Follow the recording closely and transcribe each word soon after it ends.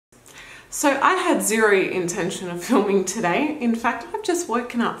So I had zero intention of filming today. In fact, I've just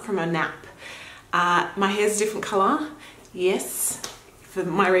woken up from a nap. My hair's a different colour. Yes, for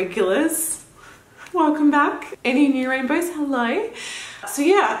my regulars, welcome back. Any new rainbows, hello. So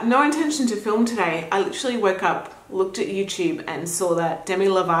yeah, no intention to film today. I literally woke up, looked at YouTube and saw that Demi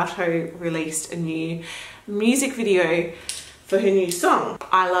Lovatto released a new music video for her new song,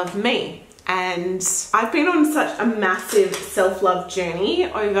 I Love Me. And I've been on such a massive self-love journey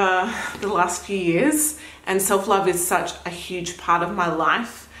over the last few years, and self-love is such a huge part of my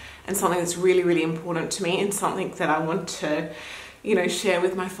life and something that's really, really important to me, and something that I want to, you know, share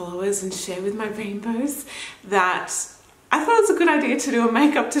with my followers and share with my rainbows, that I thought it was a good idea to do a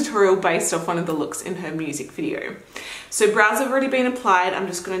makeup tutorial based off one of the looks in her music video. So brows have already been applied. I'm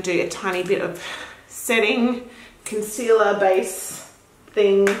just going to do a tiny bit of setting, concealer base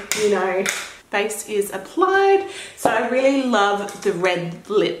thing, you know, base is applied. So I really love the red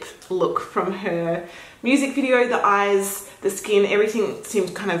lip look from her music video. The eyes, the skin, everything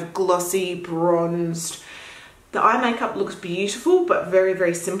seems kind of glossy, bronzed. The eye makeup looks beautiful, but very,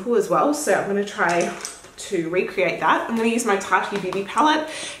 very simple as well. So I'm going to try to recreate that. I'm going to use my Tati Beauty palette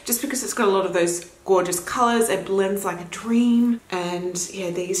just because it's got a lot of those gorgeous colors. It blends like a dream. And yeah,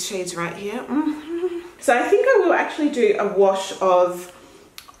 these shades right here. So I think I will actually do a wash of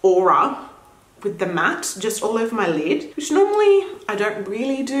Aura with the matte just all over my lid, which normally I don't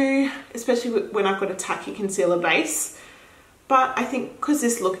really do, especially when I've got a tacky concealer base. But I think because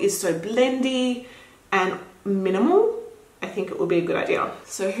this look is so blendy and minimal, I think it would be a good idea.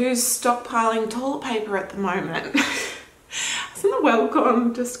 So who's stockpiling toilet paper at the moment? Isn't the world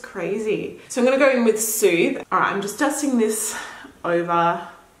gone just crazy? So I'm gonna go in with Soothe. All right, I'm just dusting this over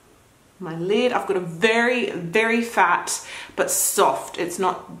my lid. I've got a very, very fat but soft, it's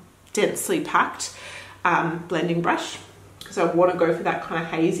not densely packed, blending brush, because I want to go for that kind of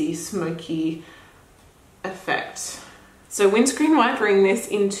hazy, smoky effect. So windscreen wipering this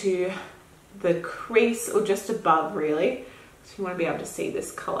into the crease or just above really, so you want to be able to see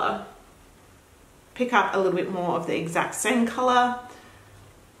this color. Pick up a little bit more of the exact same color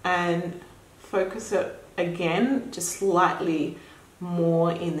and focus it again just slightly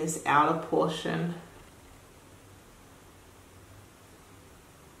more in this outer portion.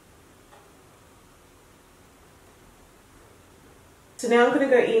 So now I'm going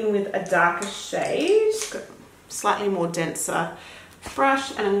to go in with a darker shade, slightly more denser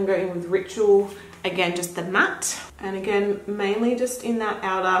brush, and I'm going to go in with Ritual, again just the matte, and again mainly just in that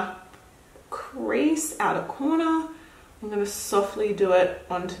outer crease, outer corner. I'm going to softly do it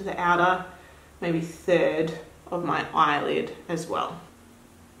onto the outer, maybe third of my eyelid as well.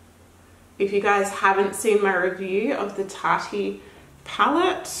 If you guys haven't seen my review of the Tati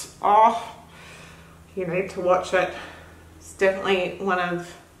palette, oh, you need to watch it. It's definitely one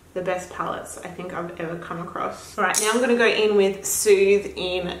of the best palettes I think I've ever come across. All right, now I'm going to go in with Soothe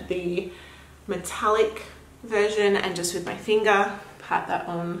in the metallic version and just with my finger pat that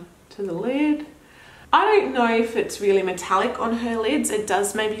on to the lid. I don't know if it's really metallic on her lids. It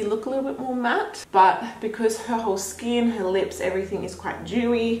does maybe look a little bit more matte, but because her whole skin, her lips, everything is quite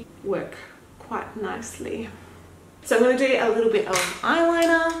dewy, work quite nicely. So I'm going to do a little bit of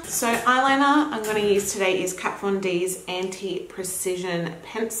eyeliner. So eyeliner I'm going to use today is Kat Von D's Anti-Precision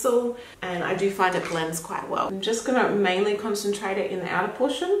Pencil, and I do find it blends quite well. I'm just going to mainly concentrate it in the outer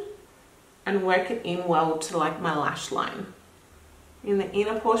portion and work it in well to like my lash line. In the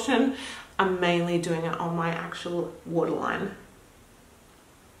inner portion, I'm mainly doing it on my actual waterline.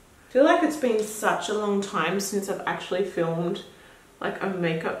 I feel like it's been such a long time since I've actually filmed like a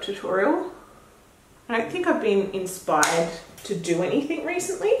makeup tutorial. I don't think I've been inspired to do anything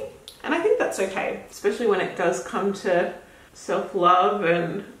recently, and I think that's okay, especially when it does come to self-love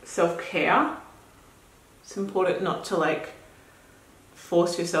and self-care. It's important not to like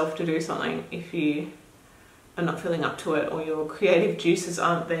force yourself to do something if you are not feeling up to it or your creative juices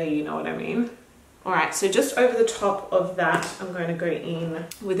aren't there, you know what I mean? All right, so just over the top of that, I'm going to go in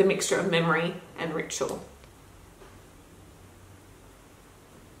with a mixture of Memory and Ritual.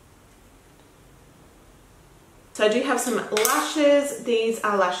 So I do have some lashes. These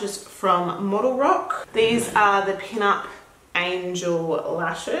are lashes from Model Rock. These are the Pin-Up Angel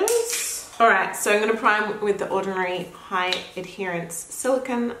lashes. All right, so I'm going to prime with the Ordinary High Adherence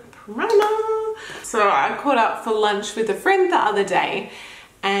Silicone Primer. So I caught up for lunch with a friend the other day,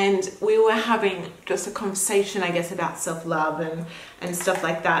 and we were having just a conversation, I guess, about self-love and stuff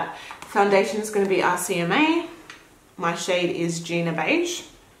like that. Foundation is going to be RCMA. My shade is Gina Beige.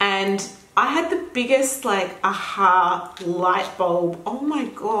 And I had the biggest like aha light bulb, oh my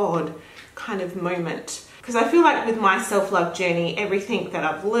god kind of moment, because I feel like with my self-love journey, everything that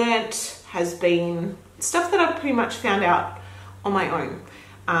I've learnt, has been stuff that I've pretty much found out on my own,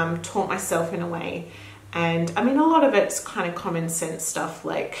 taught myself in a way. And I mean, a lot of it's kind of common sense stuff,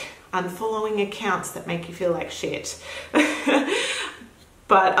 like unfollowing accounts that make you feel like shit.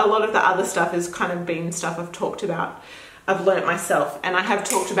 But a lot of the other stuff has kind of been stuff I've talked about, I've learnt myself, and I have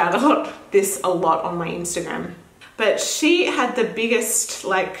talked about this a lot on my Instagram. But she had the biggest,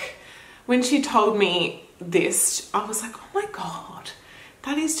 like, when she told me this, I was like, oh my God,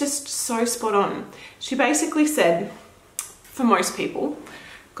 that is just so spot on. She basically said, for most people,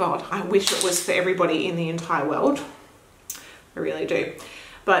 God, I wish it was for everybody in the entire world. I really do.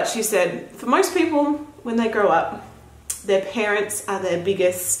 But she said, for most people, when they grow up, their parents are their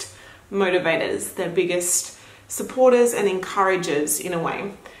biggest motivators, their biggest supporters and encouragers in a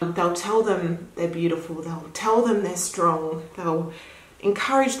way. They'll tell them they're beautiful, they'll tell them they're strong, they'll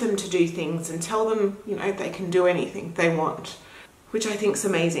encourage them to do things and tell them, you know, they can do anything they want, which I think is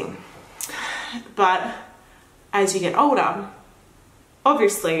amazing. But as you get older,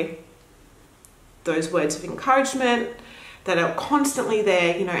 obviously those words of encouragement that are constantly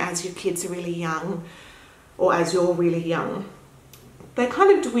there, you know, as your kids are really young or as you're really young, they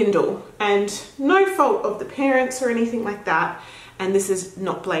kind of dwindle, and no fault of the parents or anything like that. And this is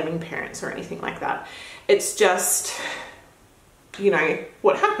not blaming parents or anything like that. It's just, you know,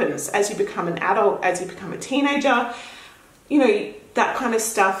 what happens as you become an adult, as you become a teenager, you know, that kind of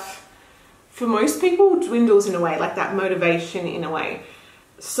stuff for most people dwindles in a way, like that motivation in a way.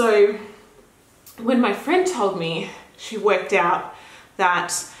 So when my friend told me, she worked out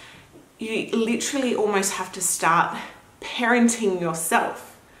that you literally almost have to start parenting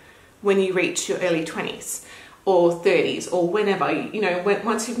yourself when you reach your early 20s or 30s or whenever, you know,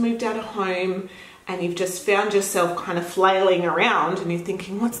 once you've moved out of home and you've just found yourself kind of flailing around and you're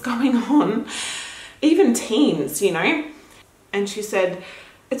thinking, what's going on? Even teens, you know? And she said,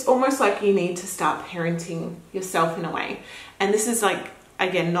 it's almost like you need to start parenting yourself in a way. And this is like,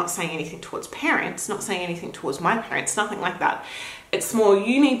 again, not saying anything towards parents, not saying anything towards my parents, nothing like that. It's more,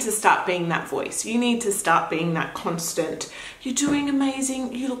 you need to start being that voice. You need to start being that constant. You're doing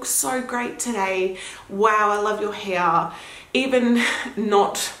amazing. You look so great today. Wow, I love your hair. Even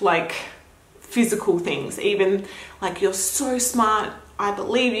not like physical things, even like you're so smart. I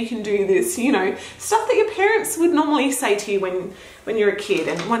believe you can do this, you know, stuff that your parents would normally say to you when you're a kid.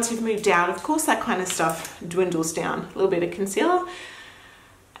 And once you've moved out, of course, that kind of stuff dwindles down. A little bit of concealer.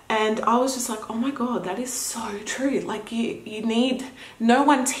 And I was just like, oh my God, that is so true. Like you need, no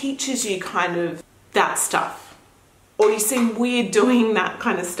one teaches you kind of that stuff, or you seem weird doing that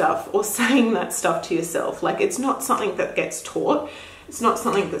kind of stuff or saying that stuff to yourself. Like it's not something that gets taught. It's not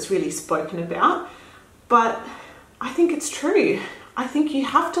something that's really spoken about, but I think it's true. I think you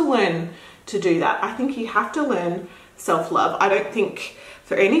have to learn to do that. I think you have to learn self-love. I don't think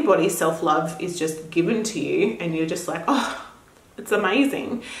for anybody self-love is just given to you and you're just like, oh, it's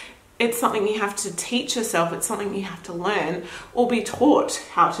amazing. It's something you have to teach yourself. It's something you have to learn or be taught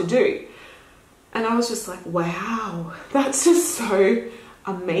how to do. And I was just like, wow, that's just so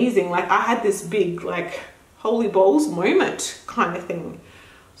amazing. Like I had this big, like, holy balls moment kind of thing.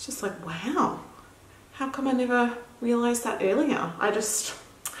 It's just like, wow, how come I never realized that earlier? I just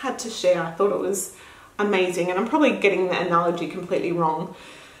had to share. I thought it was amazing. And I'm probably getting the analogy completely wrong.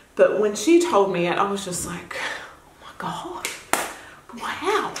 But when she told me it, I was just like, oh my God.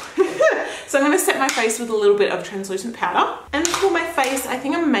 Wow. So I'm going to set my face with a little bit of translucent powder. And for my face, I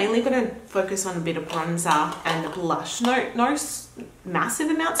think I'm mainly going to focus on a bit of bronzer and blush. No massive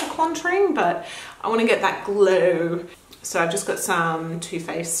amounts of contouring, but I want to get that glow. So I've just got some Too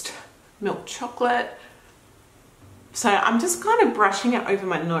Faced milk chocolate. So I'm just kind of brushing it over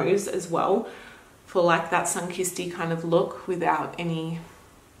my nose as well for like that sun-kissed-y kind of look without any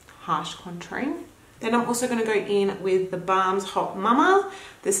harsh contouring. Then I'm also going to go in with the Balm's Hot Mama.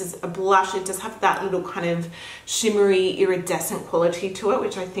 This is a blush. It does have that little kind of shimmery, iridescent quality to it,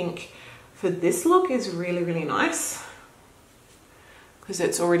 which I think for this look is really, really nice because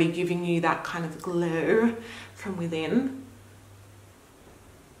it's already giving you that kind of glow from within.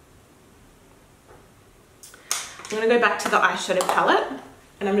 I'm going to go back to the eyeshadow palette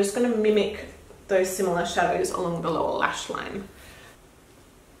and I'm just going to mimic those similar shadows along the lower lash line.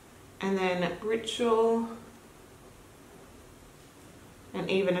 And then Ritual,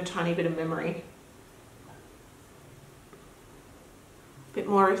 and even a tiny bit of Memory. A bit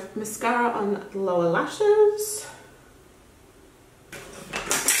more of mascara on the lower lashes.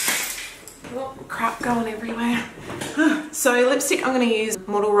 Oh, crap going everywhere. So lipstick, I'm going to use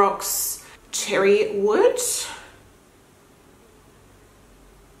Model Rock's Cherry Wood.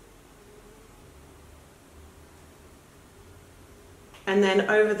 And then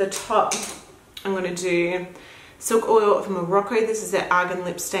over the top, I'm going to do Silk Oil of Morocco. This is their Argan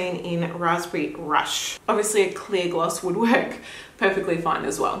Lip Stain in Raspberry Rush. Obviously a clear gloss would work perfectly fine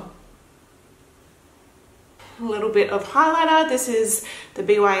as well. A little bit of highlighter. This is the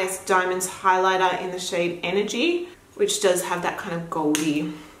BYS Diamonds highlighter in the shade Energy, which does have that kind of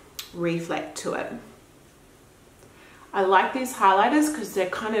goldy reflect to it. I like these highlighters because they're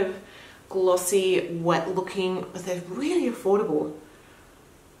kind of glossy, wet looking, but they're really affordable.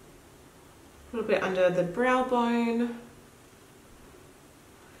 A little bit under the brow bone.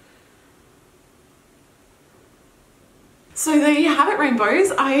 So there you have it,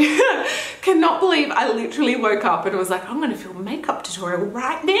 rainbows. I cannot believe I literally woke up and was like, I'm going to film a makeup tutorial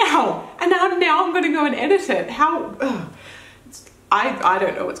right now. And now I'm going to go and edit it. I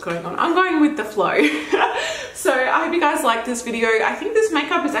don't know what's going on. I'm going with the flow. So I hope you guys like this video. I think this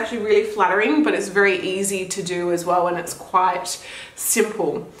makeup is actually really flattering, but it's very easy to do as well, and it's quite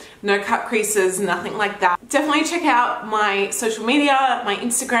simple. No cut creases, nothing like that. Definitely check out my social media, my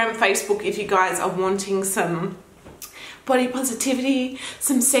Instagram, Facebook, if you guys are wanting some body positivity,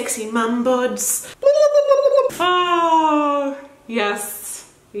 some sexy mum bods. Oh,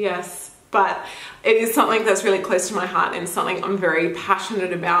 yes, yes. But it is something that's really close to my heart and something I'm very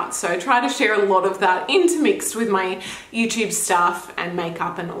passionate about. So I try to share a lot of that intermixed with my YouTube stuff and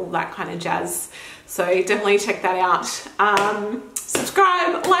makeup and all that kind of jazz. So definitely check that out.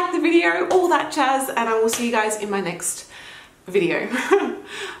 Subscribe, like the video, all that jazz, and I will see you guys in my next video.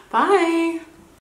 Bye.